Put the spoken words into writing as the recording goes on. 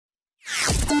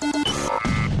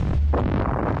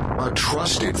the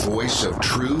trusted voice of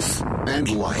truth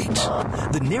and light.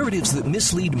 The narratives that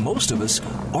mislead most of us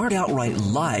aren't outright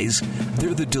lies.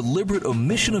 They're the deliberate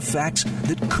omission of facts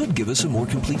that could give us a more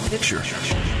complete picture.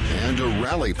 And a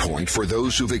rally point for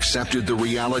those who've accepted the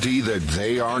reality that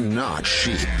they are not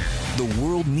sheep. The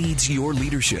world needs your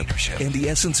leadership, and the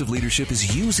essence of leadership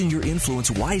is using your influence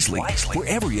wisely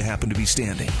wherever you happen to be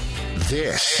standing.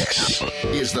 This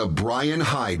is the Bryan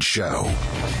Hyde Show.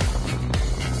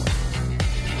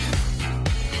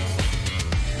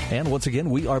 And once again,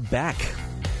 we are back.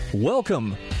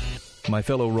 Welcome, my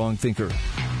fellow wrong thinker.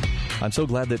 I'm so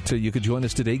glad that you could join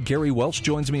us today. Gary Welch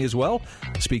joins me as well.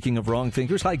 Speaking of wrong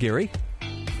thinkers, hi, Gary.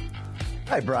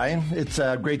 Hi, Brian. It's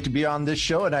great to be on this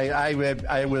show. And I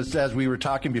was, as we were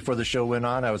talking before the show went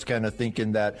on, I was kind of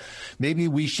thinking that maybe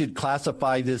we should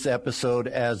classify this episode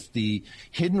as the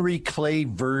Henry Clay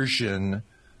version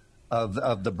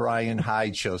of the Bryan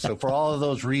Hyde Show. So for all of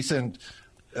those recent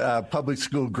public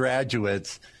school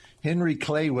graduates, Henry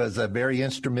Clay was a very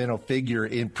instrumental figure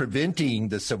in preventing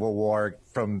the Civil War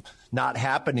from not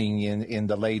happening in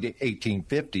the late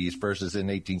 1850s versus in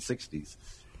 1860s.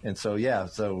 And so,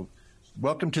 so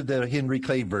welcome to the Henry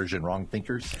Clay version, wrong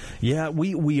thinkers. Yeah,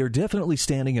 we are definitely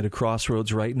standing at a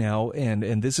crossroads right now,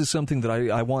 and this is something that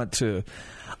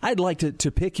I'd like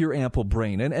to pick your ample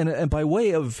brain, and by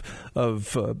way of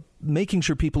making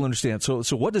sure people understand. So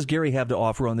what does Gary have to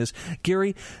offer on this?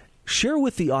 Gary, share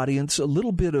with the audience a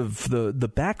little bit of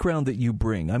the background that you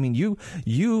bring. I mean, you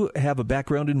have a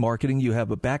background in marketing, you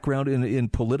have a background in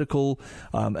political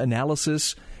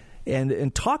analysis.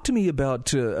 And talk to me about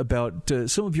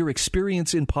some of your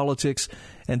experience in politics,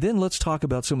 and then let's talk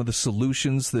about some of the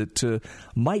solutions that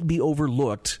might be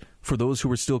overlooked for those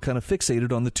who are still kind of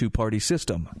fixated on the two-party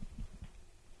system.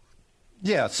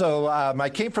 Yeah, so I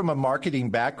came from a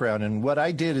marketing background, and what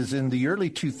I did is in the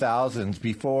early 2000s,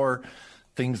 before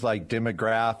things like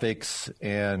demographics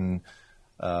and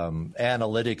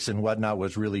analytics and whatnot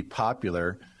was really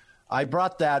popular, I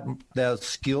brought those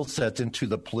skill sets into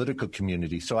the political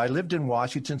community. So I lived in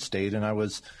Washington State, and I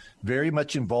was very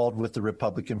much involved with the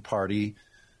Republican Party.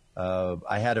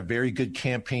 I had a very good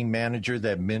campaign manager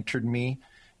that mentored me.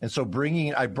 And so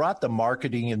I brought the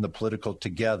marketing and the political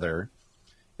together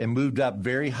and moved up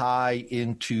very high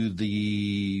into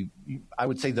the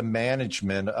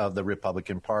management of the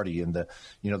Republican Party and the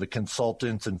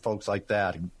consultants and folks like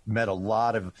that. Met a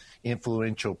lot of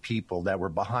influential people that were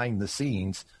behind the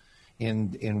scenes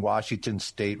in Washington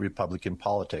State Republican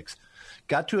politics.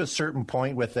 Got to a certain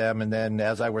point with them, and then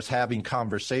as I was having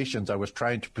conversations, I was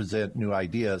trying to present new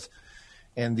ideas,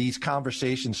 and these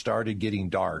conversations started getting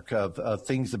dark of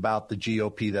things about the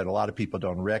GOP that a lot of people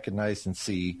don't recognize and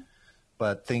see,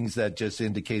 but things that just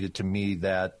indicated to me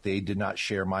that they did not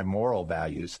share my moral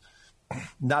values.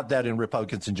 Not that in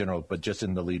Republicans in general, but just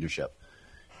in the leadership.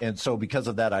 And so because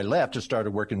of that, I left and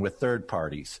started working with third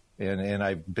parties. And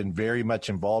I've been very much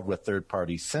involved with third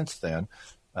parties since then,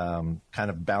 kind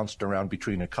of bounced around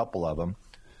between a couple of them.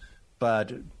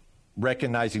 But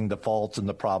recognizing the faults and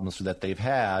the problems that they've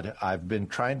had, I've been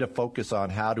trying to focus on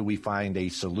how do we find a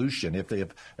solution. If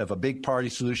a big party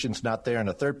solution's not there and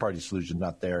a third party solution's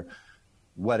not there,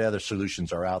 what other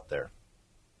solutions are out there?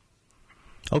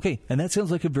 Okay, and that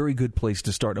sounds like a very good place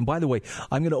to start. And by the way,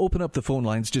 I'm going to open up the phone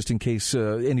lines just in case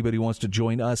anybody wants to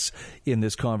join us in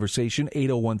this conversation,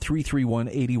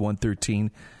 801-331-8113.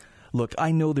 Look,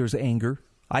 I know there's anger.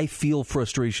 I feel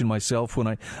frustration myself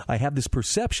when I have this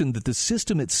perception that the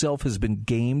system itself has been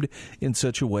gamed in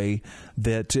such a way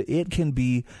that it can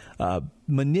be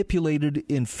manipulated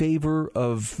in favor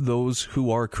of those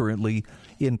who are currently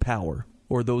in power,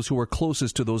 or those who are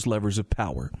closest to those levers of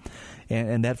power.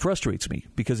 And that frustrates me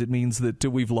because it means that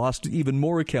we've lost even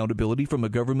more accountability from a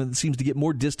government that seems to get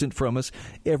more distant from us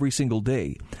every single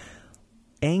day.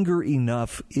 Anger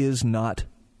enough is not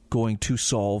going to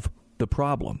solve the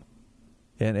problem.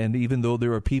 And even though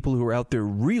there are people who are out there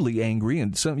really angry,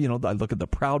 and some, I look at the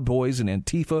Proud Boys and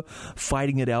Antifa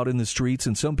fighting it out in the streets,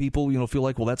 and some people, feel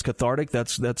like, well, that's cathartic.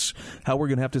 That's how we're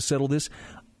going to have to settle this.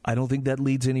 I don't think that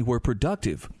leads anywhere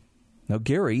productive. Now,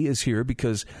 Gary is here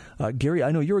because, Gary,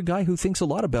 I know you're a guy who thinks a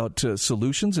lot about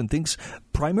solutions and thinks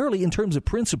primarily in terms of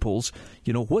principles.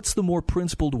 What's the more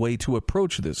principled way to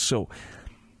approach this? So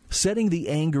setting the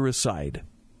anger aside,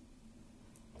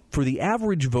 for the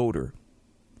average voter,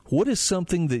 what is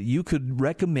something that you could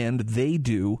recommend they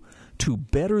do to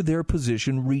better their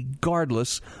position,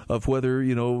 regardless of whether,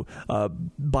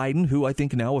 Biden, who I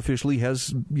think now officially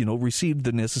has, received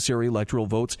the necessary electoral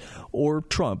votes, or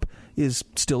Trump is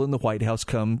still in the White House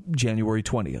come January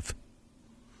 20th?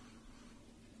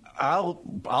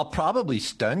 I'll probably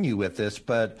stun you with this,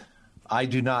 but I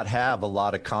do not have a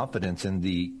lot of confidence in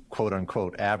the quote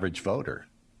unquote average voter.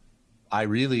 I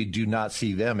really do not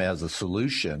see them as a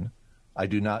solution. I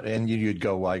do not, and you'd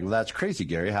go like, well, that's crazy,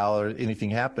 Gary. How will anything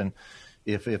happen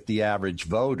if the average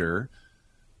voter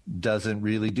doesn't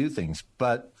really do things?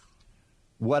 But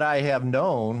what I have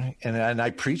known, and I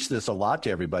preach this a lot to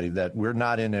everybody, that we're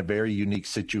not in a very unique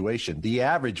situation. The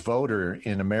average voter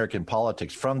in American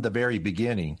politics from the very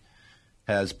beginning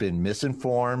has been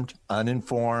misinformed,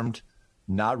 uninformed,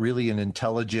 not really an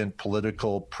intelligent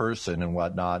political person and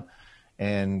whatnot,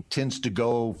 and tends to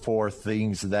go for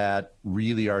things that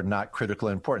really are not critical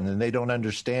and important. And they don't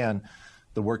understand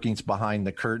the workings behind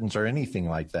the curtains or anything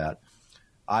like that.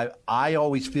 I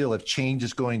always feel if change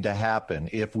is going to happen,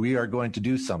 if we are going to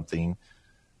do something,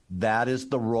 that is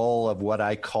the role of what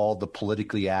I call the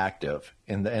politically active.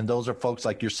 And those are folks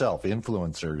like yourself,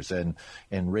 influencers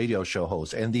and radio show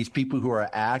hosts, and these people who are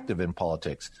active in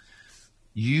politics.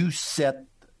 You set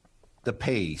the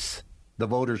pace, the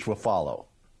voters will follow.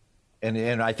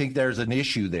 And I think there's an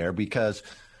issue there because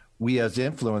we as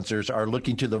influencers are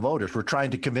looking to the voters. We're trying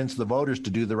to convince the voters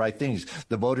to do the right things,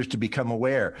 the voters to become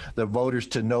aware, the voters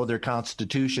to know their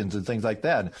constitutions and things like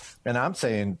that. And I'm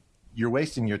saying you're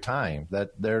wasting your time,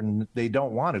 that they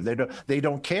don't want it. They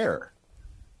don't care.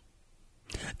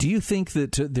 Do you think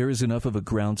that there is enough of a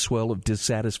groundswell of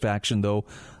dissatisfaction, though,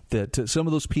 that some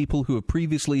of those people who have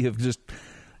previously have just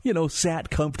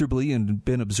sat comfortably and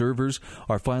been observers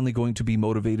are finally going to be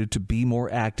motivated to be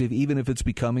more active, even if it's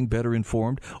becoming better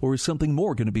informed, or is something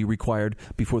more going to be required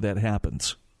before that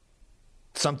happens?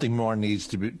 Something more needs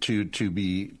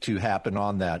to happen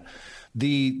on that.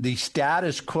 The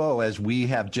status quo, as we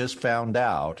have just found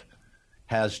out,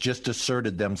 has just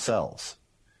asserted themselves.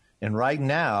 And right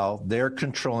now, they're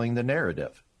controlling the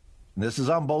narrative. And this is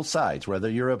on both sides, whether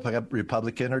you're a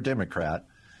Republican or Democrat.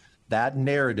 That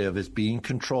narrative is being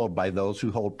controlled by those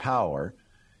who hold power,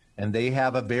 and they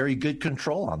have a very good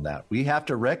control on that. We have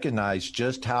to recognize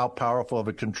just how powerful of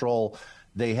a control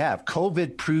they have.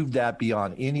 COVID proved that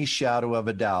beyond any shadow of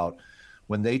a doubt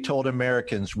when they told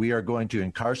Americans, we are going to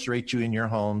incarcerate you in your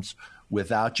homes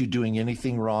without you doing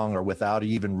anything wrong or without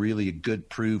even really a good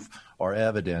proof or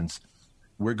evidence.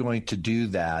 We're going to do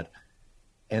that,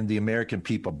 and the American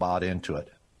people bought into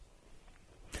it.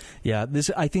 Yeah,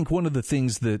 I think one of the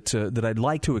things that I'd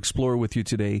like to explore with you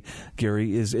today,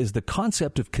 Gary, is the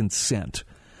concept of consent.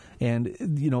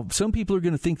 And, some people are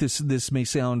going to think this may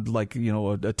sound like,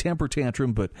 a temper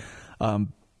tantrum, but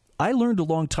I learned a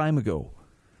long time ago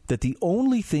that the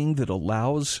only thing that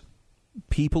allows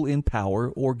people in power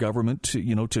or government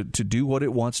to do what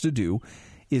it wants to do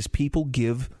is people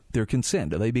give their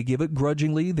consent. They may give it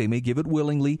grudgingly, they may give it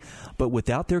willingly, but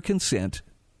without their consent,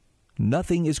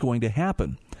 nothing is going to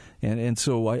happen. And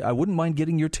so I wouldn't mind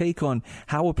getting your take on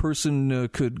how a person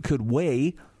could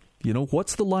weigh,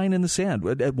 what's the line in the sand?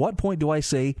 At what point do I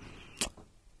say,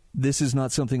 this is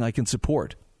not something I can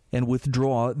support, and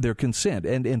withdraw their consent?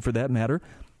 And for that matter,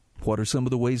 what are some of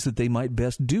the ways that they might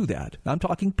best do that? I'm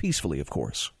talking peacefully, of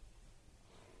course.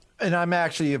 And I'm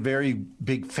actually a very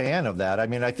big fan of that. I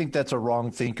mean, I think that's a wrong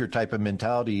thinker type of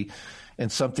mentality,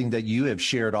 and something that you have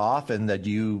shared often that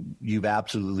you've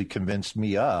absolutely convinced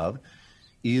me of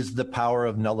is the power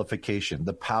of nullification,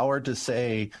 the power to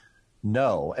say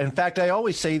no. In fact, I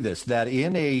always say this, that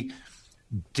in a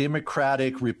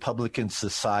democratic Republican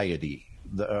society,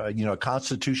 a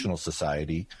constitutional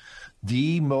society,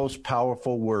 the most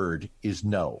powerful word is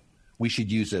no. We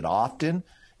should use it often,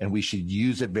 and we should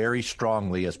use it very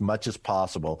strongly as much as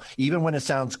possible, even when it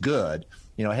sounds good.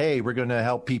 Hey, we're going to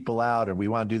help people out, and we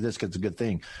want to do this because it's a good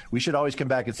thing. We should always come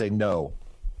back and say, no,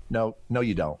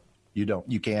 you don't.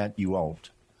 You can't, you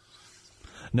won't.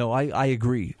 No, I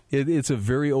agree. It's a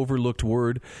very overlooked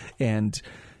word. And,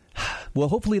 well,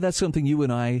 hopefully that's something you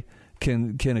and I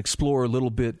can explore a little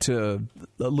bit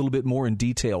more in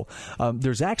detail.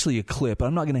 There's actually a clip.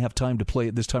 I'm not going to have time to play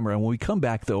it this time around. When we come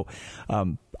back, though, I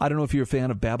don't know if you're a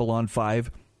fan of Babylon 5,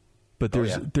 but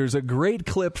there's a great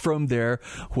clip from there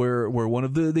where one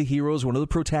of the heroes, one of the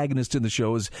protagonists in the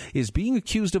show is being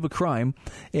accused of a crime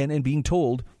and being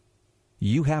told,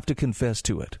 you have to confess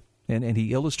to it. And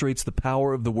he illustrates the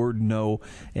power of the word no,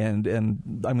 and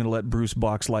I'm going to let Bruce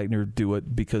Boxleitner do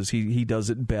it because he does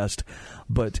it best.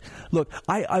 But look,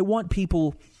 I want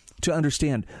people to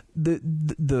understand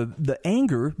the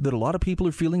anger that a lot of people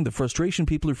are feeling, the frustration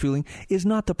people are feeling, is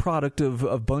not the product of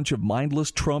a bunch of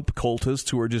mindless Trump cultists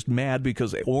who are just mad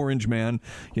because Orange Man,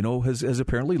 has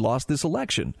apparently lost this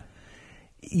election.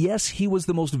 Yes, he was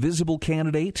the most visible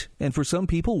candidate, and for some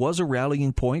people was a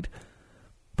rallying point.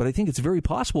 But I think it's very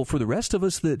possible for the rest of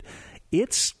us that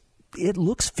it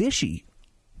looks fishy.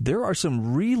 there are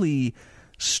some really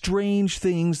strange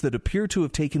things that appear to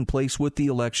have taken place with the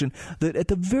election that at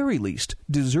the very least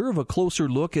deserve a closer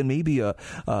look and maybe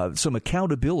some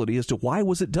accountability as to why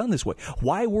was it done this way.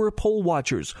 Why were poll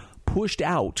watchers pushed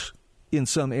out in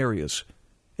some areas?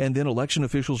 And then election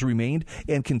officials remained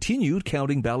and continued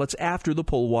counting ballots after the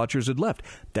poll watchers had left.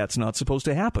 That's not supposed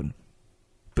to happen.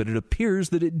 But it appears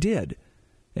that it did.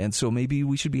 And so maybe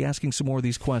we should be asking some more of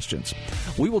these questions.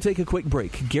 We will take a quick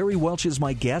break. Gary Welch is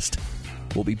my guest.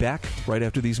 We'll be back right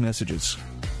after these messages.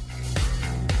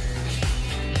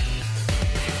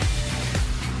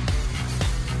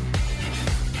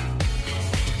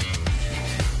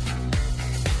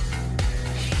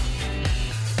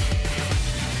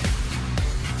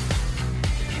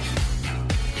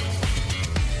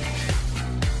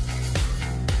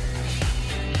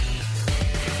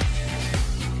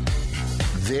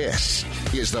 This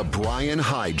is the Bryan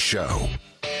Hyde Show.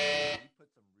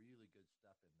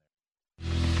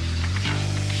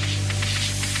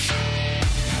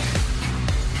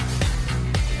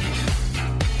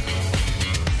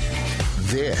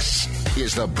 This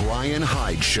is the Bryan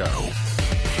Hyde Show.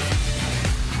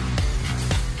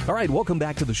 All right, welcome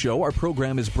back to the show. Our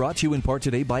program is brought to you in part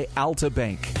today by Alta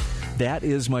Bank. That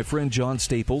is my friend John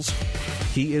Staples.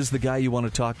 He is the guy you want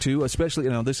to talk to, especially,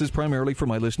 this is primarily for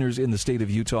my listeners in the state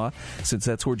of Utah, since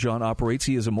that's where John operates.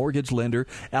 He is a mortgage lender.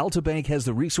 Alta Bank has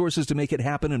the resources to make it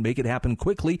happen and make it happen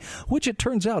quickly, which it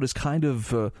turns out is kind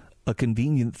of a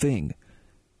convenient thing.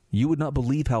 You would not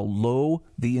believe how low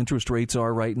the interest rates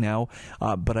are right now,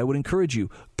 but I would encourage you,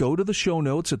 go to the show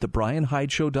notes at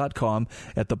thebryanhydeshow.com.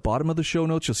 At the bottom of the show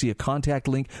notes, you'll see a contact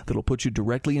link that will put you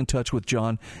directly in touch with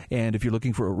John. And if you're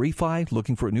looking for a refi,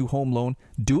 looking for a new home loan,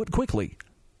 do it quickly.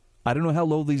 I don't know how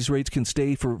low these rates can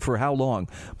stay for how long,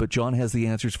 but John has the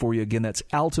answers for you. Again, that's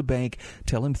Alta Bank.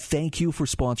 Tell him thank you for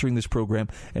sponsoring this program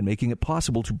and making it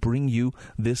possible to bring you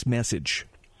this message.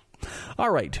 All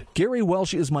right, Gary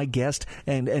Welch is my guest,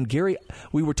 and Gary,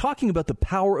 we were talking about the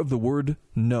power of the word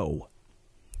no.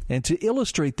 And to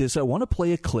illustrate this, I want to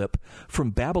play a clip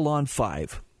from Babylon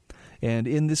 5. And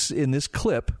in this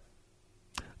clip,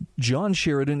 John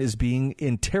Sheridan is being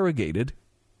interrogated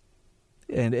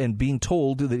and being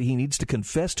told that he needs to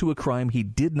confess to a crime he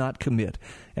did not commit.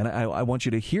 And I want you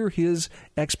to hear his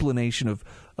explanation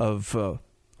of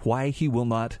why he will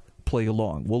not play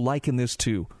along. We'll liken this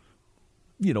to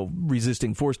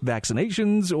resisting forced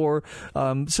vaccinations or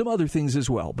some other things as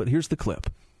well. But here's the clip.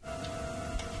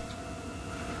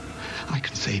 I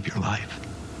can save your life.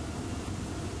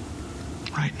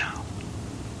 Right now.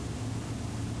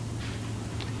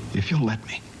 If you'll let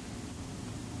me.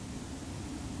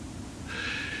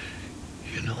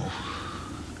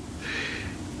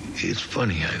 It's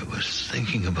funny, I was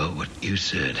thinking about what you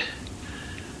said.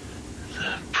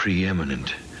 The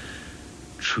preeminent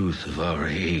truth of our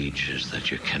age is that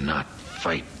you cannot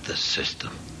fight the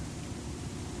system.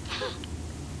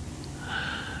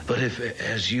 But if,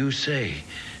 as you say,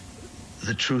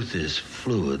 the truth is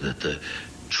fluid, that the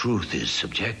truth is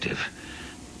subjective,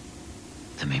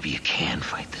 then maybe you can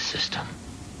fight the system.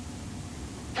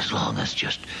 As long as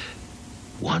just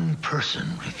one person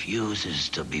refuses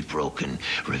to be broken,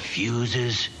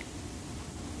 refuses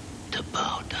to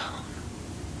bow down.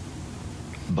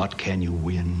 But can you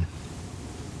win?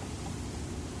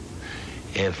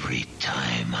 Every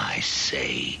time I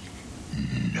say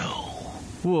no.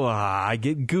 Whoa, I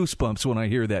get goosebumps when I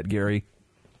hear that, Gary.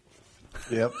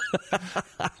 Yep.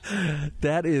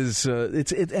 That is,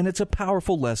 it's a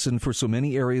powerful lesson for so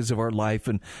many areas of our life,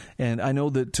 and I know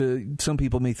that some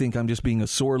people may think I'm just being a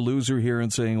sore loser here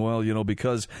and saying, well,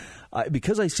 because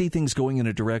I see things going in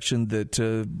a direction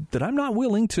that I'm not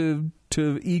willing to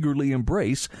eagerly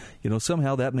embrace,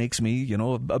 somehow that makes me,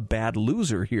 a bad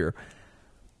loser here.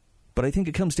 But I think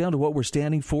it comes down to what we're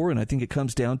standing for, and I think it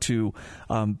comes down to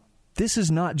this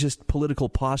is not just political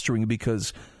posturing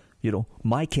because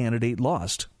my candidate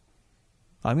lost.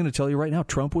 I'm going to tell you right now,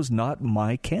 Trump was not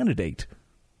my candidate.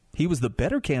 He was the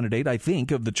better candidate, I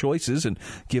think, of the choices, and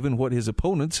given what his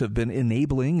opponents have been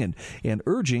enabling and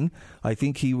urging, I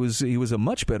think he was a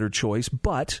much better choice,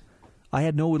 but I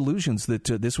had no illusions that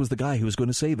this was the guy who was going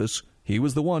to save us. He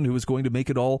was the one who was going to make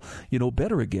it all,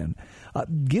 better again.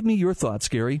 Give me your thoughts,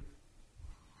 Gary.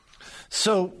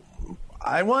 So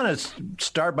I want to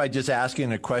start by just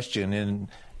asking a question, and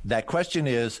that question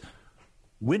is,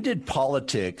 when did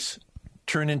politics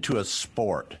turn into a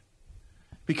sport?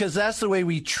 Because that's the way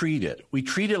we treat it. We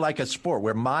treat it like a sport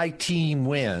where my team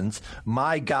wins,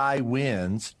 my guy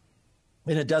wins,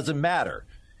 and it doesn't matter.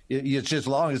 It's just as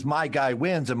long as my guy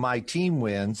wins and my team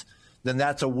wins, then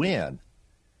that's a win.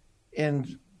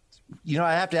 And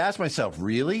I have to ask myself,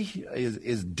 really,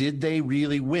 did they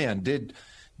really win?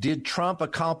 Did Trump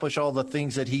accomplish all the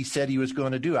things that he said he was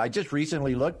going to do? I just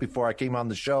recently looked before I came on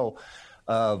the show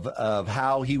of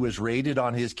how he was rated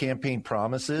on his campaign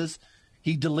promises.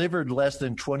 He delivered less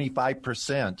than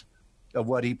 25% of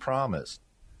what he promised.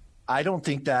 I don't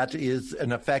think that is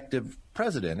an effective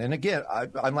president. And again,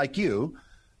 I'm like you.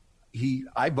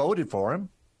 I voted for him.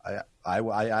 I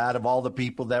out of all the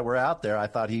people that were out there, I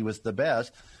thought he was the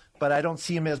best. But I don't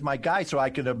see him as my guy, so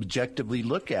I could objectively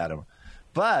look at him.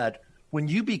 But when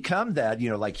you become that,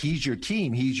 like he's your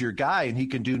team, he's your guy, and he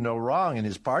can do no wrong, and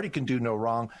his party can do no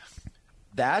wrong,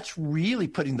 that's really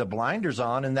putting the blinders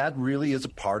on, and that really is a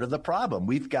part of the problem.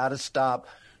 We've got to stop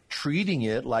treating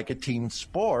it like a team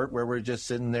sport where we're just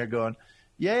sitting there going,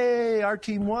 yay, our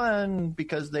team won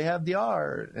because they have the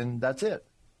R, and that's it.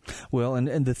 Well,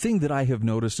 and the thing that I have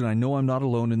noticed, and I know I'm not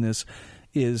alone in this,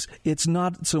 is it's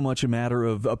not so much a matter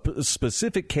of a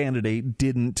specific candidate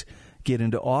didn't get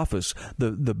into office.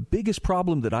 The biggest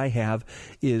problem that I have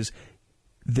is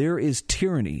there is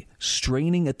tyranny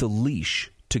straining at the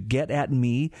leash to get at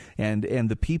me and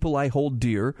the people I hold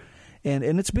dear. And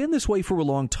it's been this way for a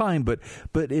long time, but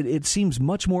it seems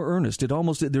much more earnest.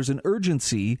 There's an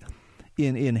urgency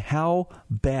in how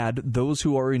bad those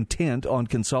who are intent on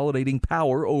consolidating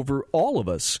power over all of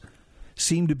us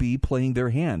seem to be playing their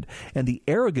hand. And the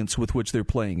arrogance with which they're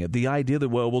playing it, the idea that,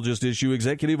 well, we'll just issue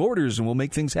executive orders and we'll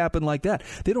make things happen like that.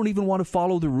 They don't even want to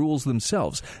follow the rules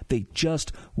themselves. They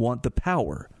just want the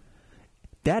power.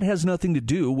 That has nothing to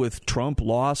do with Trump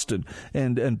lost and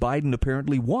Biden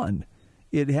apparently won.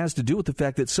 It has to do with the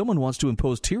fact that someone wants to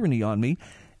impose tyranny on me.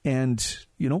 And,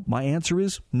 my answer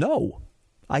is no.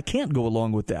 I can't go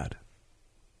along with that.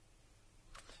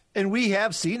 And we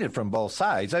have seen it from both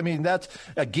sides. I mean, that's,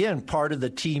 again, part of the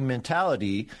team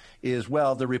mentality is,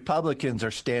 well, the Republicans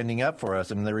are standing up for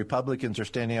us and the Republicans are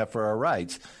standing up for our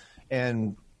rights.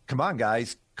 And come on,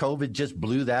 guys, COVID just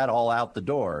blew that all out the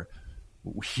door.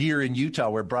 Here in Utah,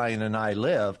 where Bryan and I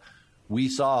live, we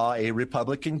saw a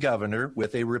Republican governor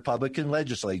with a Republican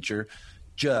legislature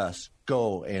just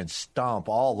go and stomp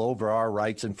all over our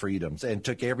rights and freedoms and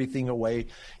took everything away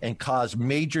and caused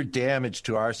major damage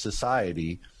to our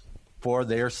society for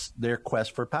their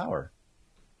quest for power.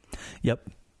 Yep.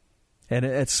 And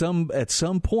at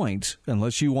some point,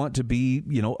 unless you want to be,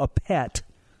 a pet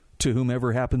to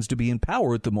whomever happens to be in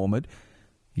power at the moment,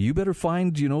 you better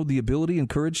find, the ability and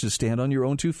courage to stand on your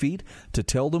own 2 feet, to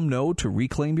tell them no, to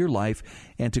reclaim your life,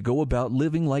 and to go about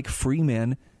living like free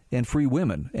men and free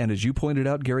women. And as you pointed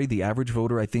out, Gary, the average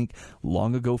voter, I think,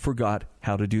 long ago forgot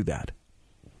how to do that.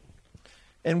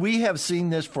 And we have seen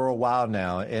this for a while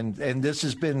now, and this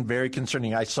has been very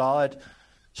concerning. I saw it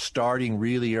starting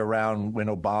really around when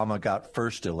Obama got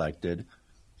first elected,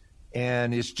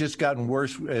 and it's just gotten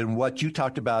worse. And what you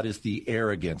talked about is the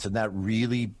arrogance, and that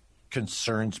really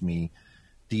concerns me.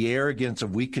 The arrogance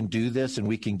of we can do this and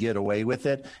we can get away with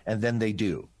it, and then they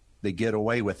do. They get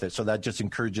away with it. So that just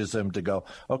encourages them to go,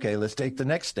 okay, let's take the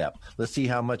next step. Let's see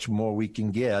how much more we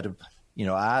can get,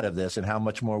 out of this and how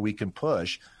much more we can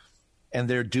push. And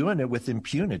they're doing it with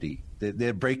impunity.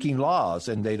 They're breaking laws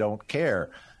and they don't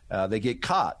care. They get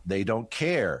caught. They don't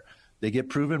care. They get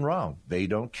proven wrong. They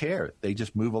don't care. They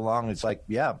just move along. It's like,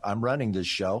 yeah, I'm running this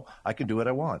show. I can do what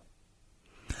I want.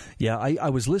 Yeah, I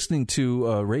was listening to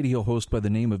a radio host by the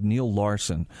name of Neil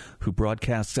Larson, who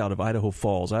broadcasts out of Idaho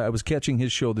Falls. I was catching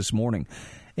his show this morning,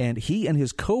 and he and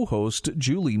his co-host,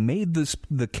 Julie, made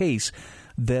the case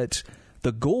that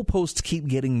the goalposts keep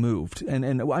getting moved. And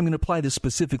I'm going to apply this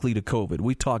specifically to COVID.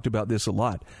 We talked about this a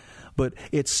lot. But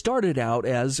it started out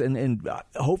as, and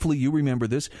hopefully you remember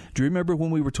this, do you remember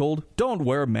when we were told, don't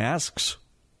wear masks?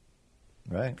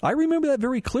 Right. I remember that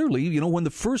very clearly. When the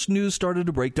first news started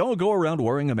to break, don't go around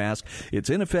wearing a mask. It's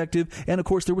ineffective. And, of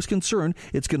course, there was concern.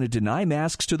 It's going to deny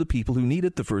masks to the people who need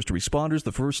it, the first responders,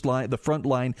 the front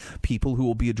line people who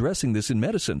will be addressing this in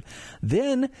medicine.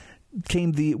 Then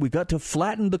came we got to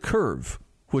flatten the curve,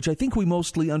 which I think we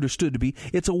mostly understood to be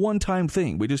it's a one-time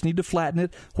thing. We just need to flatten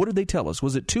it. What did they tell us?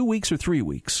 Was it 2 weeks or 3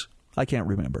 weeks? I can't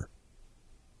remember.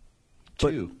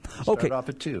 2. Start off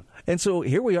at 2. And so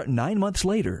here we are 9 months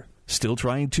later, still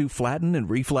trying to flatten and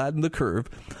reflatten the curve,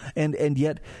 and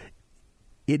yet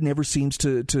it never seems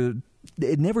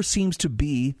to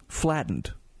be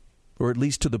flattened, or at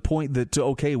least to the point that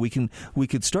we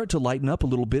could start to lighten up a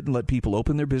little bit and let people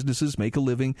open their businesses, make a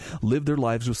living, live their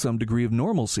lives with some degree of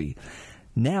normalcy.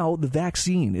 Now the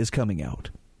vaccine is coming out.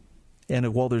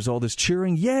 And while there's all this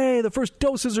cheering, yay, the first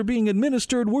doses are being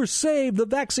administered, we're saved, the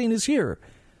vaccine is here.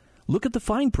 Look at the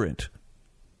fine print.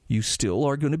 you still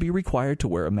are going to be required to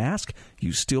wear a mask.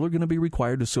 You still are going to be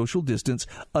required to social distance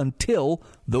until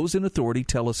those in authority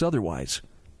tell us otherwise.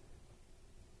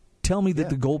 Tell me that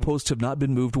the goalposts have not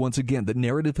been moved once again. The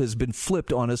narrative has been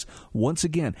flipped on us once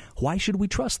again. Why should we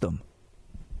trust them?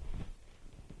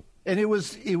 And it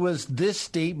was this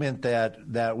statement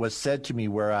that was said to me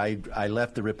where I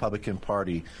left the Republican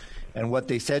Party. And what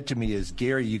they said to me is,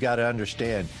 Gary, you got to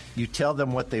understand, you tell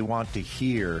them what they want to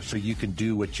hear so you can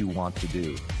do what you want to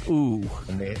do. Ooh.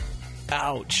 And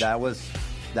ouch. That was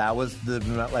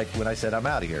the, like when I said, I'm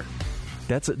out of here.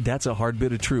 That's a hard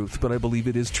bit of truth, but I believe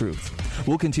it is truth.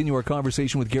 We'll continue our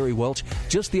conversation with Gary Welch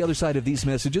just the other side of these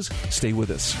messages. Stay with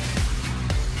us.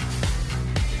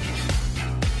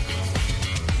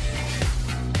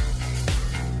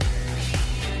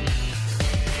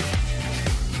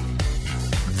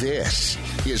 This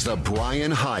is the Bryan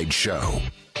Hyde Show.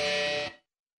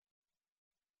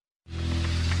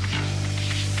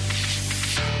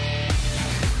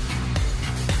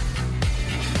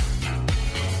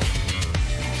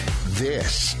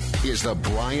 This is the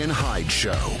Bryan Hyde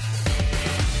Show.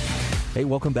 Hey,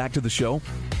 welcome back to the show.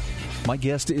 My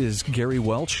guest is Gary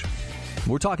Welch.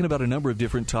 We're talking about a number of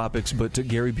different topics, but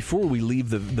Gary, before we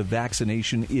leave the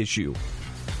vaccination issue,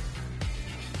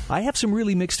 I have some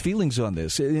really mixed feelings on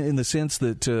this in the sense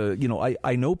that,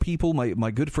 I know people, my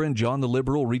good friend John the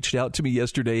Liberal reached out to me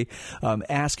yesterday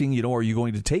asking, are you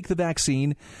going to take the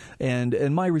vaccine?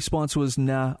 And my response was,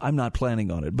 nah, I'm not planning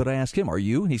on it. But I asked him, are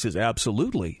you? And he says,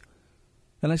 absolutely.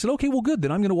 And I said, okay, well, good.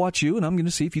 Then I'm going to watch you and I'm going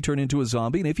to see if you turn into a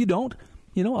zombie. And if you don't,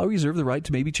 I'll reserve the right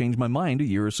to maybe change my mind a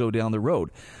year or so down the road.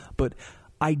 But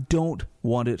I don't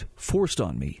want it forced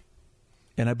on me.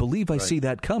 And I believe I see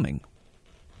that coming.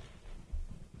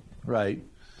 Right.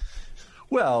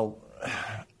 Well,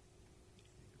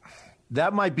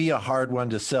 that might be a hard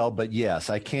one to sell, but yes,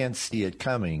 I can see it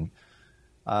coming.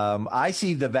 I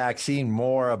see the vaccine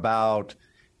more about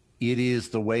it is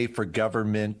the way for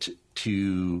government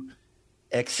to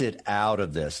exit out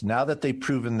of this. Now that they've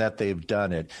proven that they've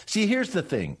done it. See, here's the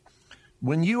thing.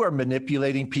 When you are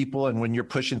manipulating people and when you're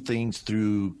pushing things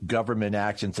through government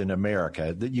actions in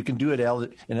America, that you can do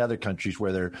it in other countries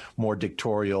where they're more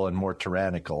dictatorial and more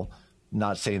tyrannical.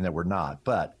 Not saying that we're not,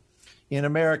 but in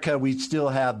America, we still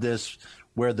have this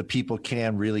where the people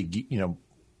can really,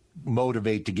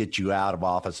 motivate to get you out of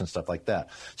office and stuff like that.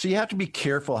 So you have to be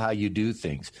careful how you do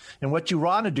things. And what you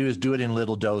want to do is do it in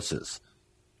little doses.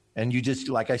 And you just,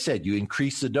 like I said, you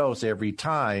increase the dose every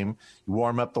time. You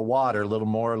warm up the water a little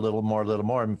more, a little more, a little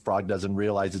more, and the frog doesn't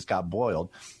realize it's got boiled.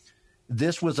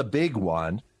 This was a big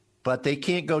one, but they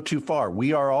can't go too far.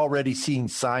 We are already seeing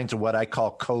signs of what I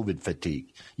call COVID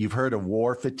fatigue. You've heard of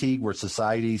war fatigue, where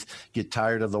societies get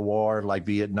tired of the war, like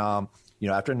Vietnam.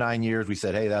 After 9 years, we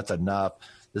said, hey, that's enough.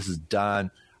 This is done.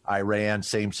 Iran,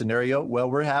 same scenario. Well,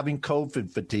 we're having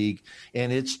COVID fatigue,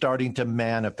 and it's starting to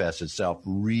manifest itself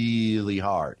really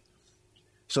hard.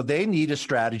 So they need a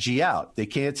strategy out. They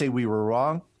can't say we were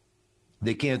wrong.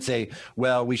 They can't say,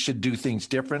 well, we should do things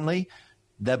differently.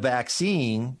 The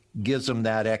vaccine gives them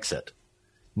that exit.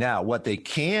 Now, what they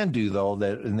can do, though,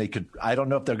 I don't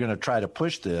know if they're going to try to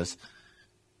push this.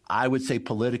 I would say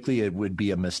politically it would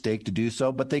be a mistake to do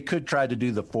so, but they could try to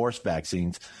do the forced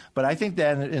vaccines. But I think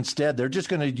that instead they're just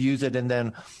going to use it, and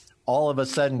then all of a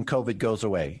sudden COVID goes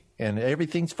away and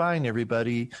everything's fine,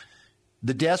 everybody.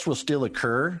 The deaths will still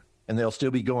occur and they'll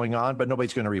still be going on, but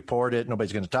nobody's going to report it.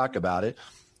 Nobody's going to talk about it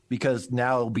because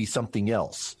now it'll be something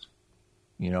else.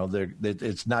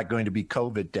 It's not going to be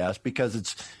COVID deaths because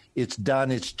it's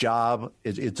done its job.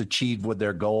 It's achieved with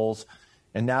their goals.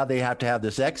 And now they have to have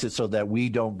this exit so that we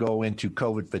don't go into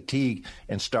COVID fatigue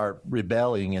and start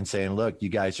rebelling and saying, look, you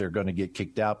guys are going to get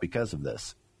kicked out because of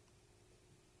this.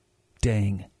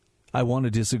 Dang. I want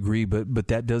to disagree, but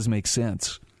that does make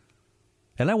sense.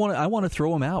 And I want to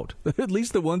throw them out. At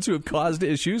least the ones who have caused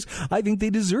issues. I think they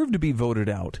deserve to be voted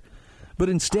out. But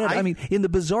instead, in the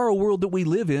bizarro world that we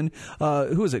live in,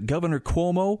 who is it? Governor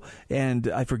Cuomo and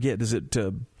I forget, is it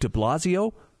de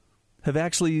Blasio? Have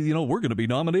actually, we're going to be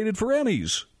nominated for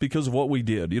Emmys because of what we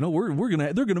did. They're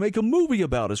going to make a movie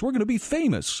about us. We're going to be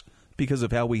famous because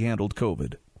of how we handled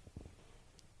COVID.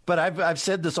 But I've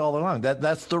said this all along.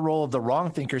 That's the role of the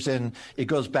wrong thinkers, and it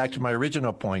goes back to my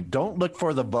original point. Don't look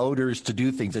for the voters to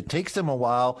do things. It takes them a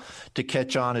while to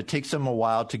catch on. It takes them a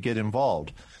while to get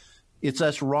involved. It's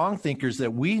us wrong thinkers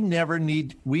that we never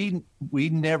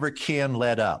can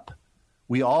let up.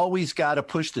 We always got to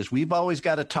push this. We've always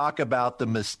got to talk about the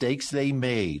mistakes they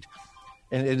made,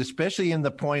 and especially in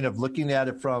the point of looking at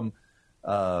it from,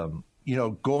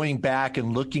 going back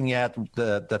and looking at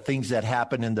the things that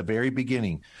happened in the very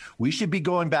beginning. We should be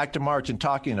going back to March and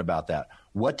talking about that.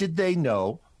 What did they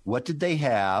know? What did they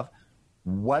have?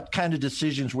 What kind of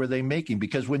decisions were they making?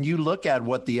 Because when you look at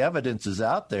what the evidence is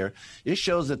out there, it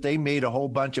shows that they made a whole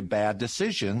bunch of bad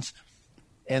decisions.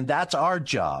 And that's our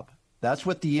job. That's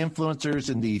what the influencers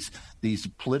and these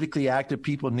politically active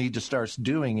people need to start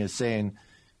doing, is saying,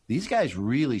 these guys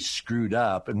really screwed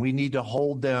up, and we need to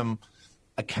hold them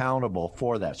accountable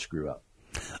for that screw up.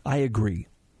 I agree.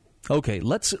 Okay,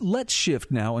 let's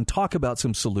shift now and talk about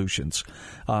some solutions.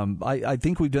 I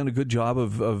think we've done a good job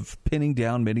of pinning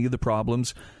down many of the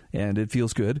problems, and it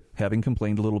feels good having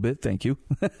complained a little bit. Thank you.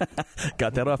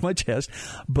 Got that off my chest.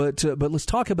 But let's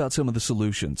talk about some of the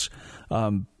solutions.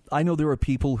 I know there are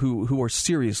people who are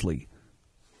seriously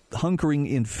hunkering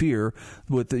in fear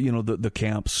with the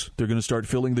camps. They're going to start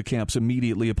filling the camps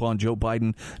immediately upon Joe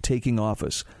Biden taking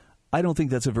office. I don't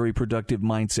think that's a very productive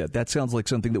mindset. That sounds like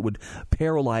something that would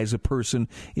paralyze a person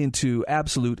into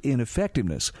absolute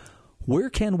ineffectiveness. Where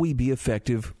can we be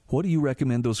effective? What do you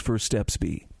recommend those first steps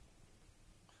be?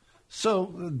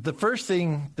 So the first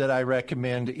thing that I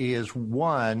recommend is,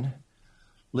 one,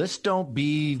 let's don't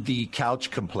be the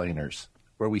couch complainers,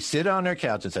 where we sit on our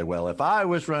couch and say, well, if I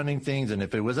was running things and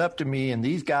if it was up to me and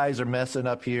these guys are messing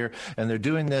up here and they're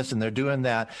doing this and they're doing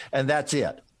that, and that's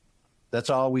it. That's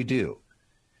all we do.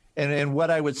 And what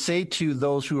I would say to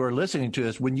those who are listening to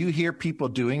us, when you hear people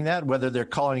doing that, whether they're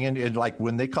calling in, and like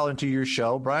when they call into your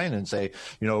show, Bryan, and say,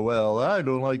 well, I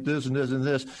don't like this and this and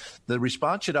this, the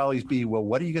response should always be, well,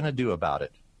 what are you going to do about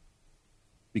it?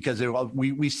 Because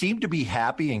we seem to be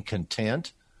happy and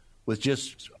content with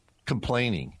just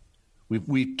complaining.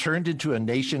 We've turned into a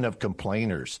nation of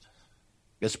complainers,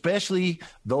 especially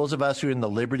those of us who are in the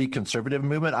liberty conservative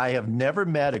movement. I have never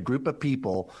met a group of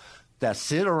people that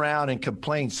sit around and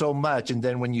complain so much, and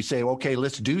then when you say, okay,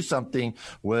 let's do something,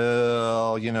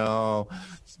 well,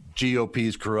 GOP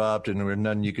is corrupt and there's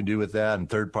nothing you can do with that, and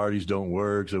third parties don't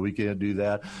work, so we can't do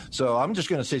that. So I'm just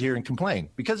going to sit here and complain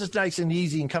because it's nice and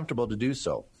easy and comfortable to do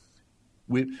so.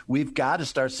 We've got to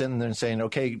start sitting there and saying,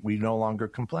 okay, we no longer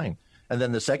complain. And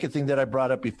then the second thing that I brought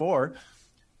up before,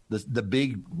 the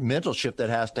big mental shift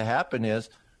that has to happen is,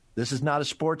 this is not a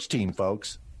sports team,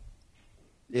 folks.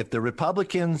 If the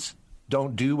Republicans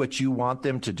don't do what you want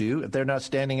them to do, if they're not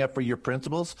standing up for your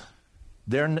principles,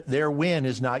 their win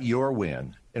is not your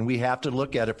win. And we have to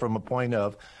look at it from a point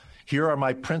of, here are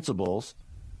my principles.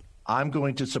 I'm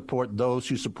going to support those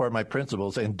who support my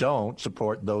principles and don't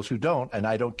support those who don't. And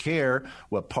I don't care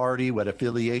what party, what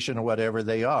affiliation, or whatever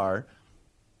they are.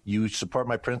 You support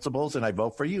my principles and I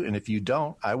vote for you. And if you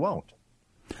don't, I won't.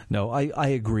 No, I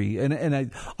agree, and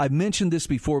I've mentioned this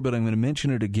before, but I'm going to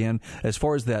mention it again. As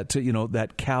far as that,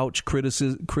 that couch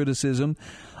criticism,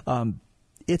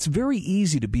 it's very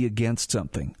easy to be against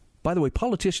something. By the way,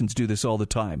 politicians do this all the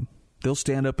time. They'll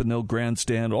stand up and they'll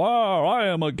grandstand. Oh, I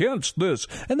am against this,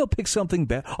 and they'll pick something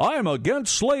bad. I am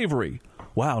against slavery.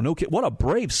 Wow, no kid, what a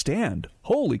brave stand!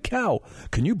 Holy cow!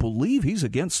 Can you believe he's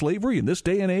against slavery in this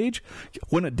day and age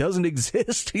when it doesn't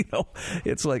exist?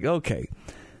 It's like, okay.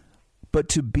 But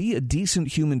to be a decent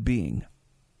human being,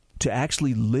 to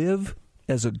actually live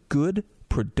as a good,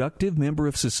 productive member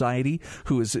of society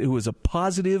who is a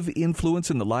positive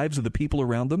influence in the lives of the people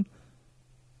around them,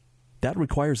 that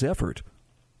requires effort.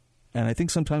 And I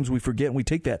think sometimes we forget, and we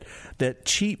take that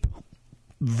cheap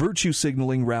virtue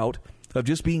signaling route of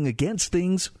just being against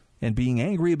things and being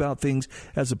angry about things,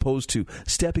 as opposed to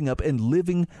stepping up and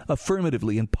living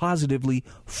affirmatively and positively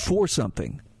for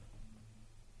something.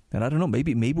 And I don't know,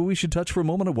 maybe we should touch for a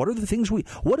moment on what are the things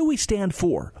what do we stand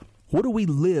for? What do we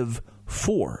live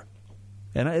for?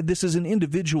 And this is an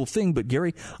individual thing, but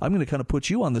Gary, I'm going to kind of put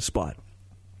you on the spot.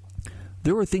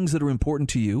 There are things that are important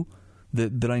to you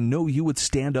that I know you would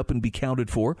stand up and be counted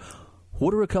for.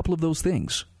 What are a couple of those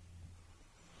things?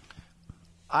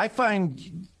 I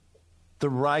find the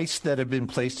rights that have been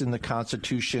placed in the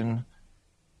Constitution,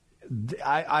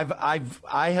 I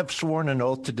have sworn an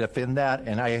oath to defend that,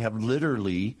 and I have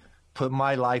literally put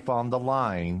my life on the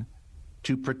line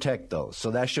to protect those.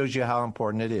 So that shows you how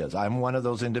important it is. I'm one of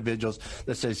those individuals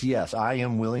that says, yes, I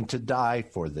am willing to die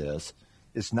for this.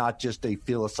 It's not just a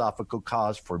philosophical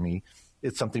cause for me.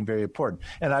 It's something very important.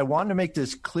 And I want to make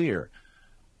this clear.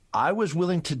 I was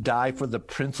willing to die for the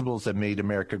principles that made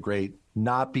America great,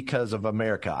 not because of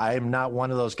America. I am not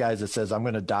one of those guys that says I'm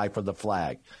going to die for the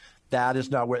flag. That is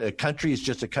not where a country is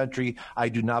just a country. I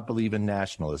do not believe in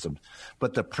nationalism.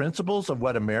 But the principles of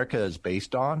what America is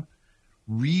based on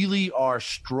really are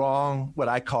strong, what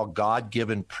I call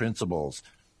God-given principles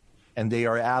and they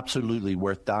are absolutely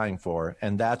worth dying for.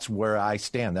 And that's where I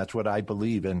stand. That's what I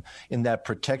believe in that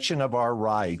protection of our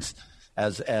rights.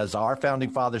 As our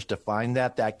founding fathers defined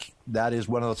that is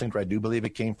one of those things where I do believe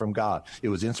it came from God. It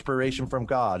was inspiration from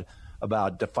God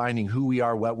about defining who we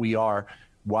are, what we are,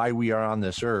 why we are on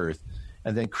this earth,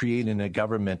 and then creating a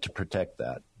government to protect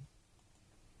that.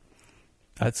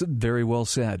 That's very well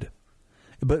said.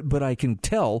 But I can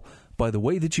tell by the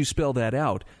way that you spell that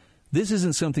out, this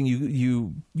isn't something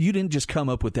you didn't just come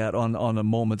up with that on a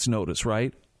moment's notice,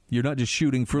 right? You're not just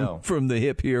shooting from the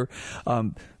hip here.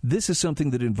 This is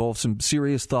something that involves some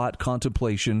serious thought,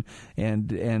 contemplation,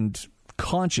 and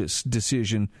conscious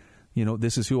decision. You know,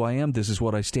 this is who I am. This is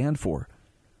what I stand for.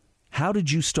 How did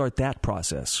you start that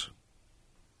process?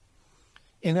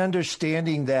 In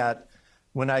understanding that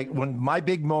when my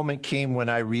big moment came when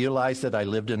I realized that I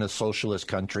lived in a socialist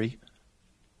country,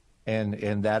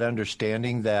 and that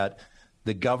understanding that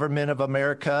the government of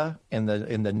America and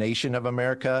the nation of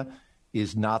America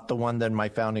is not the one that my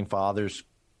founding fathers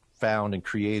found and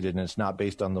created, and it's not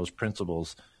based on those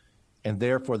principles. And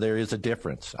therefore, there is a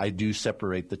difference. I do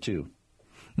separate the two.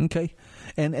 Okay.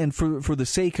 And for the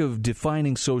sake of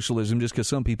defining socialism, just because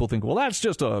some people think, well, that's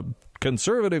just a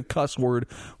conservative cuss word.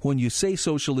 When you say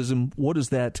socialism, what does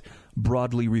that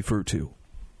broadly refer to?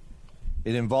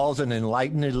 It involves an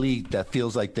enlightened elite that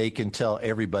feels like they can tell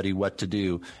everybody what to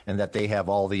do and that they have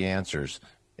all the answers.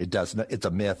 It doesn't. It's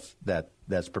a myth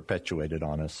that's perpetuated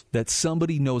on us. That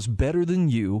somebody knows better than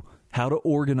you how to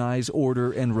organize,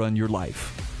 order, and run your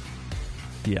life.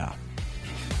 Yeah.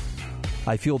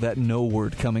 I feel that no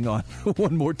word coming on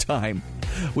one more time.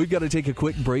 We've got to take a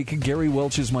quick break. Gary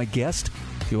Welch is my guest.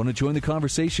 If you want to join the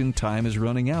conversation, time is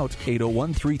running out.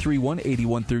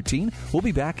 801-331-8113. We'll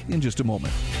be back in just a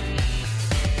moment.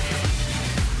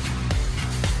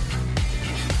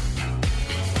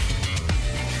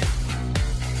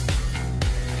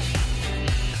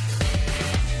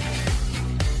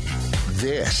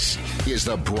 This is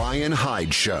the Bryan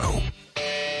Hyde Show.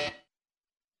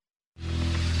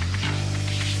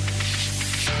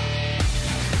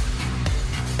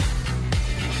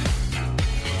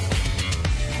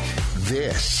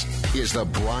 This is the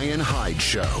Bryan Hyde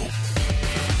Show.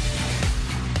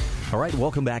 All right,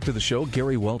 welcome back to the show.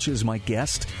 Gary Welch is my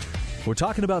guest. We're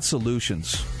talking about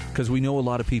solutions because we know a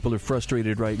lot of people are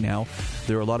frustrated right now.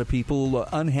 There are a lot of people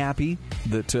unhappy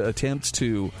that attempts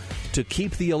to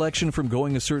keep the election from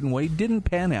going a certain way didn't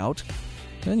pan out.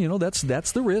 And, you know, that's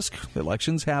the risk.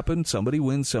 Elections happen. Somebody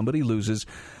wins, somebody loses.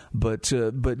 But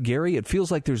Gary, it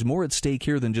feels like there's more at stake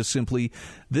here than just simply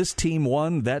this team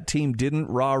won, that team didn't,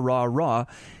 rah, rah, rah.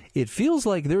 It feels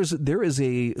like there is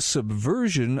a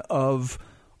subversion of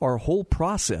our whole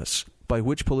process by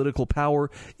which political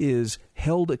power is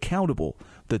held accountable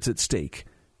that's at stake.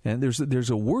 And there's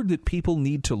a word that people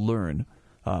need to learn.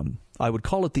 I would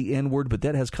call it the N-word, but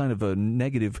that has kind of a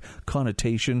negative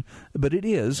connotation. But it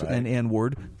is an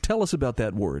N-word. Tell us about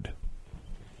that word.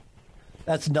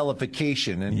 That's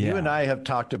nullification. And you and I have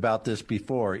talked about this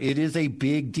before. It is a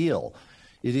big deal.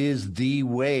 It is the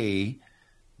way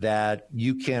that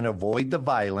you can avoid the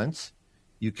violence.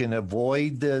 You can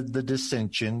avoid the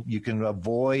dissension. You can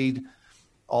avoid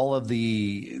all of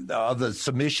the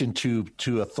submission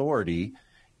to authority,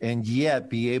 and yet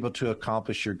be able to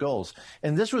accomplish your goals.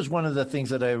 And this was one of the things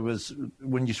that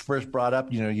when you first brought up,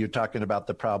 you're talking about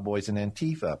the Proud Boys and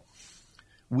Antifa.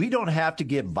 We don't have to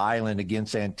get violent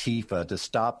against Antifa to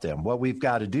stop them. What we've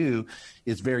got to do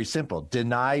is very simple.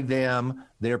 Deny them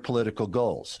their political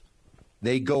goals.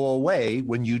 They go away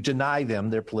when you deny them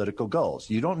their political goals.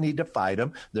 You don't need to fight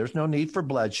them. There's no need for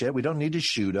bloodshed. We don't need to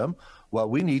shoot them. What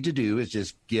we need to do is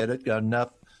just get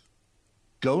enough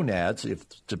gonads, if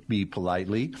to be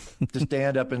politely, to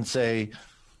stand up and say,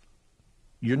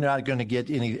 you're not going to get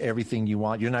everything you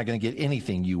want. You're not going to get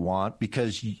anything you want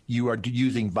because you are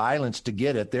using violence to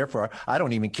get it. Therefore, I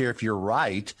don't even care if you're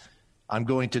right. I'm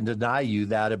going to deny you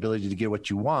that ability to get what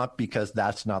you want because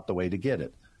that's not the way to get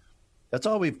it. That's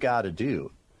all we've got to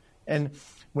do. And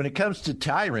when it comes to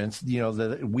tyrants,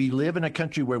 we live in a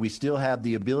country where we still have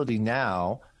the ability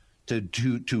now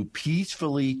to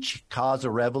peacefully cause a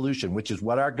revolution, which is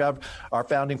what our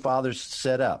founding fathers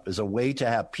set up as a way to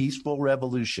have peaceful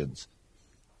revolutions.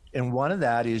 And one of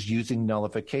that is using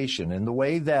nullification. And the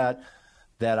way that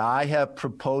I have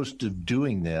proposed to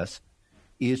doing this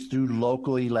is through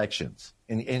local elections.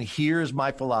 And here's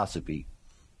my philosophy.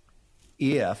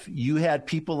 If you had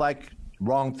people like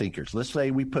wrong thinkers, let's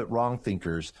say we put wrong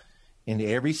thinkers in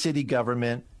every city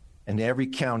government and every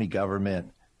county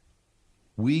government,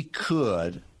 we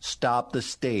could stop the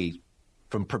state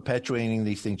from perpetuating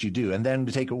these things you do. And then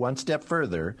to take it one step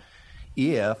further,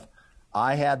 if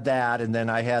I had that, and then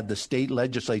I had the state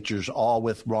legislatures all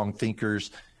with wrong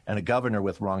thinkers and a governor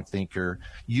with wrong thinker.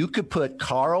 You could put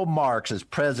Karl Marx as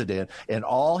president and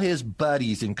all his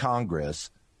buddies in Congress,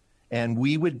 and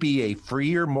we would be a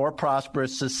freer, more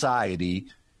prosperous society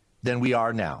than we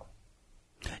are now.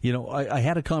 You know, I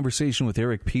had a conversation with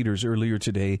Eric Peters earlier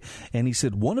today, and he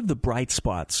said one of the bright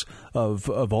spots of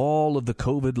all of the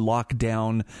COVID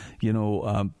lockdown,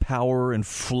 power and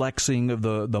flexing of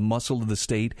the muscle of the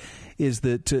state is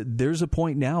that there's a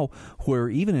point now where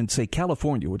even in, say,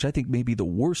 California, which I think may be the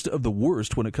worst of the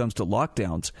worst when it comes to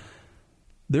lockdowns,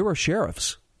 there are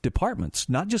sheriffs, departments,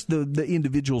 not just the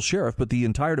individual sheriff, but the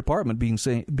entire department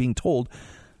being told,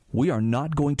 we are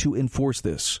not going to enforce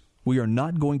this. We are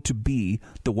not going to be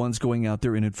the ones going out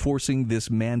there and enforcing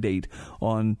this mandate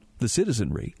on the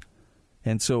citizenry.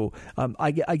 And so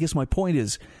I guess my point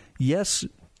is, yes,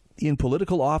 in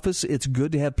political office, it's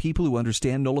good to have people who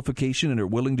understand nullification and are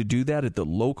willing to do that at the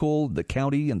local, the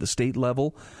county, and the state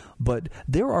level. But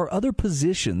there are other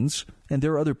positions and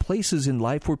there are other places in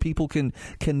life where people can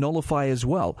nullify as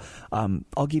well.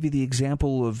 I'll give you the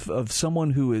example of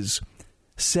someone who is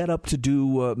set up to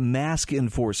do mask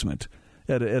enforcement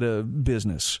at a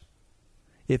business.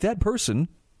 If that person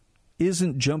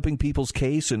isn't jumping people's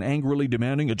case and angrily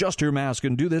demanding, adjust your mask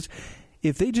and do this,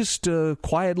 if they just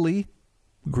quietly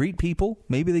greet people,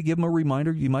 maybe they give them a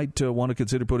reminder, you might want to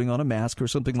consider putting on a mask or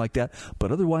something like that,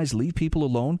 but otherwise leave people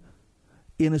alone,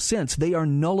 in a sense, they are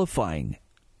nullifying.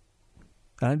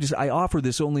 And I offer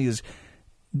this only as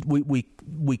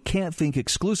we can't think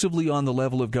exclusively on the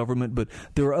level of government, but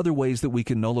there are other ways that we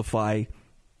can nullify,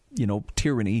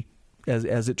 tyranny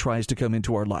as it tries to come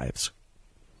into our lives.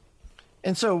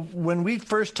 And so when we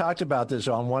first talked about this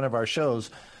on one of our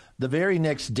shows, the very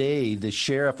next day, the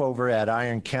sheriff over at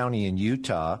Iron County in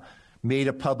Utah made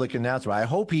a public announcement. I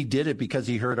hope he did it because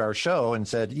he heard our show and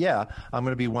said, yeah, I'm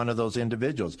going to be one of those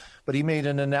individuals. But he made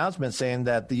an announcement saying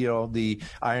that the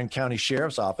Iron County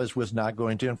Sheriff's Office was not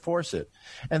going to enforce it.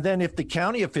 And then if the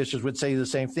county officials would say the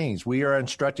same things, we are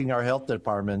instructing our health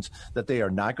departments that they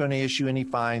are not going to issue any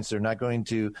fines. They're not going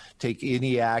to take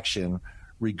any action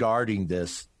regarding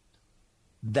this.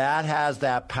 That has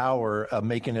that power of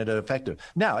making it effective.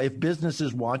 Now, if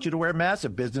businesses want you to wear masks,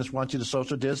 if business wants you to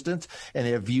social distance, and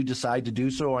if you decide to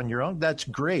do so on your own, that's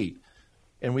great.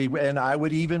 And I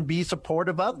would even be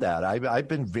supportive of that. I've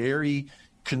been very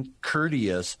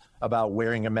courteous about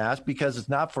wearing a mask because it's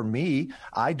not for me.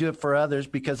 I do it for others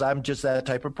because I'm just that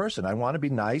type of person. I want to be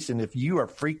nice. And if you are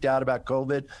freaked out about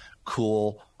COVID,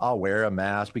 cool, I'll wear a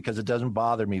mask because it doesn't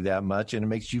bother me that much and it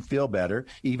makes you feel better,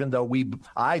 even though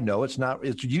I know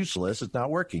it's useless, it's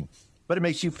not working, but it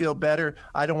makes you feel better.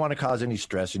 I don't want to cause any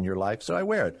stress in your life, so I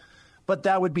wear it. But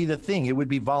that would be the thing. It would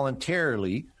be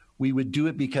voluntarily. We would do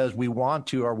it because we want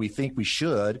to or we think we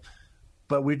should,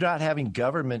 but we're not having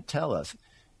government tell us.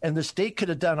 And the state could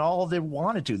have done all they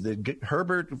wanted to.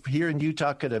 Herbert here in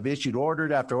Utah could have issued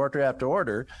order after order after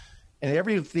order, and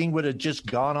everything would have just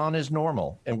gone on as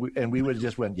normal. And we would have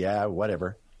just went, yeah,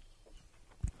 whatever.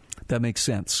 That makes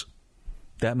sense.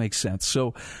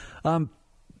 So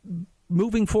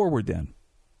moving forward then,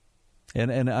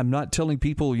 and I'm not telling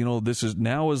people, this is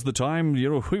now is the time,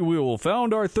 we will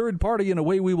found our third party and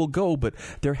away we will go. But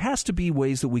there has to be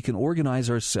ways that we can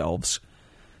organize ourselves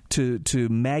to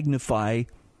magnify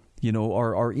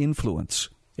our influence.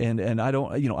 And I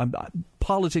don't,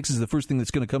 politics is the first thing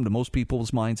that's going to come to most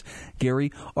people's minds.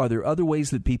 Gary, are there other ways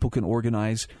that people can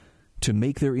organize to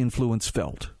make their influence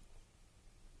felt?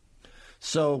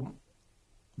 So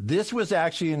this was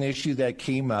actually an issue that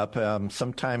came up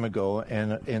some time ago,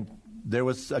 and there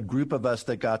was a group of us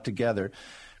that got together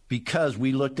because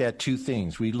we looked at two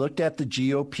things. We looked at the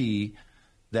GOP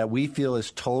that we feel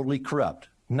is totally corrupt.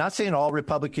 I'm not saying all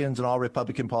Republicans and all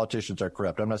Republican politicians are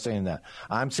corrupt. I'm not saying that.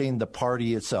 I'm saying the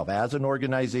party itself, as an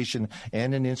organization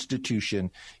and an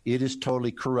institution, it is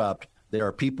totally corrupt. There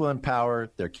are people in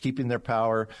power, they're keeping their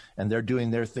power, and they're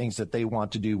doing their things that they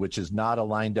want to do, which is not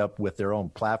aligned up with their own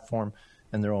platform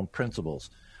and their own principles.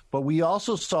 But we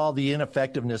also saw the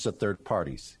ineffectiveness of third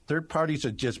parties. Third parties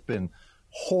have just been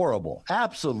horrible,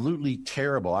 absolutely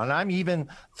terrible. And I'm even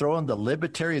throwing the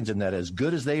libertarians in that. As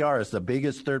good as they are as the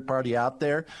biggest third party out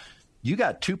there, you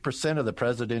got 2% of the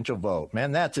presidential vote.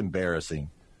 Man, that's embarrassing.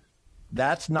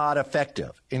 That's not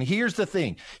effective. And here's the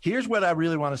thing. Here's what I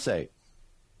really want to say.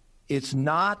 It's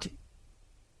not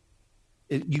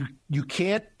you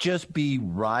can't just be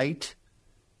right.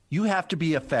 You have to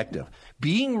be effective.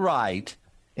 Being right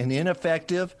and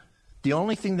ineffective, the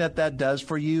only thing that does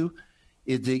for you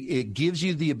is it gives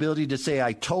you the ability to say,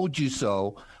 I told you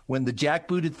so, when the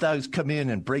jackbooted thugs come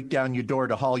in and break down your door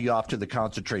to haul you off to the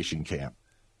concentration camp.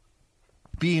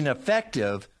 being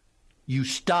effective, you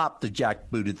stop the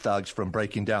jackbooted thugs from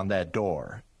breaking down that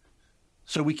door.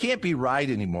 So we can't be right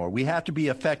anymore. We have to be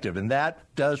effective, and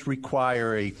that does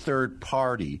require a third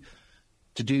party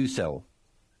to do so.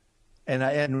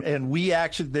 And we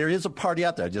actually, there is a party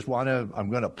out there. I'm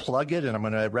going to plug it, and I'm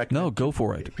going to recommend. No, go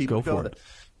for it. People go for it.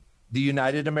 The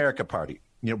United America Party.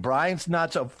 Bryan's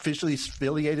not officially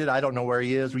affiliated. I don't know where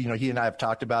he is. He and I have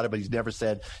talked about it, but he's never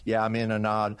said, yeah, I'm in or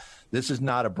not. This is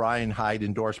not a Bryan Hyde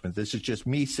endorsement. This is just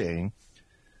me saying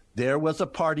there was a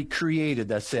party created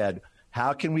that said,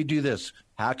 how can we do this?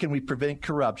 How can we prevent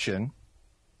corruption?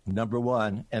 Number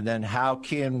one. And then how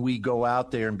can we go out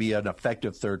there and be an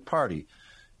effective third party?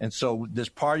 And so this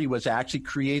party was actually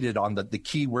created on the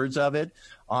key words of it: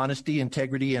 honesty,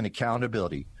 integrity, and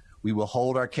accountability. We will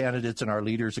hold our candidates and our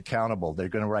leaders accountable. They're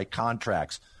going to write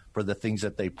contracts for the things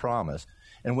that they promise.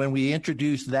 And when we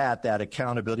introduce that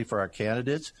accountability for our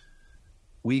candidates,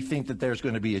 we think that there's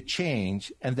going to be a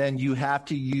change. And then you have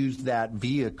to use that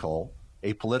vehicle,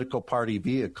 a political party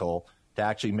vehicle, to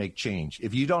actually make change.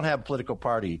 If you don't have a political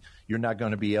party, you're not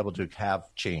going to be able to have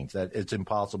change. That it's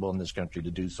impossible in this country to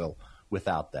do so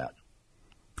without that.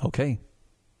 Okay.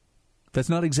 That's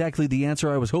not exactly the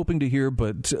answer I was hoping to hear,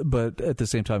 but at the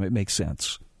same time, it makes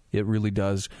sense. It really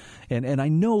does. And I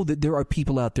know that there are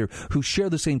people out there who share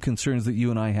the same concerns that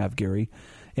you and I have, Gary.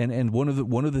 And one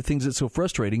of the things that's so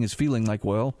frustrating is feeling like,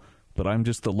 well, but I'm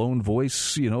just the lone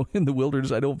voice, in the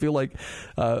wilderness. I don't feel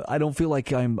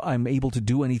like I'm able to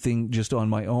do anything just on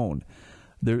my own.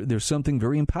 There's something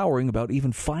very empowering about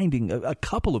even finding a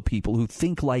couple of people who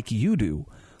think like you do,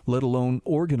 let alone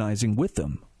organizing with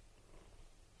them.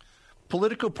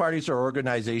 Political parties are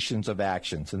organizations of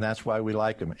actions, and that's why we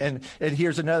like them. And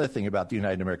here's another thing about the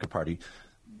United America Party.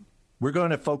 We're going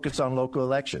to focus on local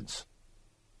elections.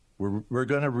 We're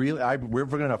going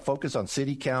to focus on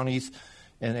city, counties,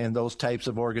 and those types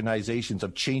of organizations,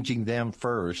 of changing them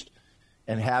first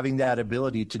and having that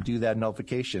ability to do that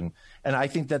nullification. And I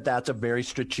think that that's a very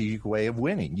strategic way of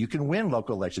winning. You can win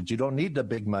local elections. You don't need the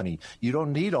big money. You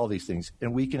don't need all these things.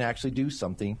 And we can actually do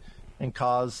something and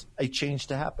cause a change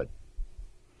to happen.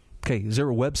 Okay. Is there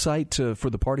a website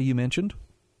for the party you mentioned?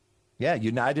 Yeah,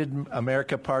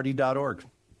 UnitedAmericaParty.org.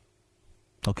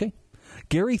 Okay.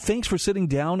 Gary, thanks for sitting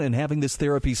down and having this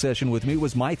therapy session with me. It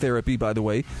was my therapy, by the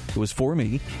way. It was for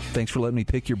me. Thanks for letting me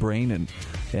pick your brain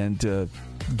and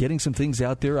getting some things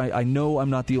out there. I know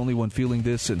I'm not the only one feeling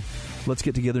this, and let's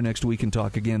get together next week and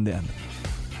talk again then.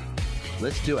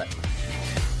 Let's do it.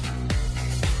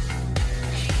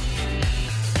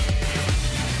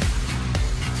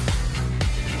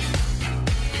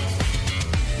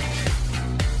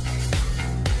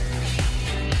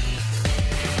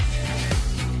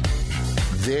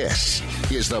 This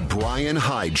is the Bryan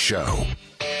Hyde Show.